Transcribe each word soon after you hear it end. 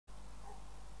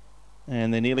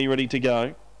And they're nearly ready to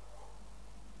go.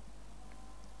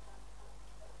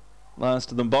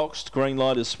 Last of them boxed. Green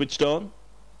light is switched on.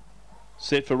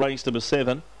 Set for race number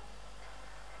 7.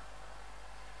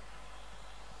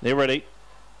 They're ready.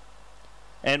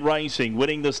 And racing.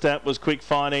 Winning the start was Quick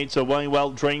Finance. Away well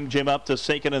Dream Gem up to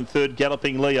second and third.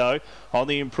 Galloping Leo. On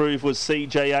the improve was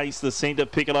CJ Ace. The centre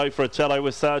Piccolo Fratello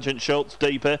with Sergeant Schultz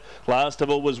deeper. Last of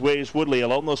all was Where's Woodley.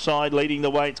 Along the side leading the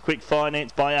way it's Quick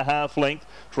Finance by a half length.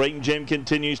 Dream Gem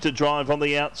continues to drive on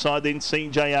the outside. Then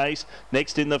CJ Ace.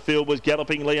 Next in the field was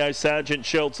Galloping Leo. Sergeant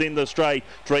Schultz in the straight.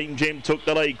 Dream Gem took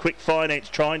the lead. Quick Finance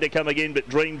trying to come again, but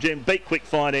Dream Gem beat Quick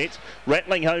Finance.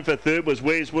 Rattling home for third was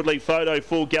Where's Woodley. Photo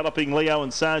 4 Galloping Leo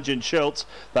and Sergeant Schultz.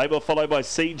 They were followed by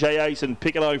CJ Ace and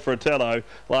Piccolo Fratello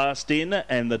last in,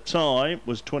 and the time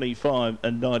was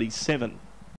 25:97.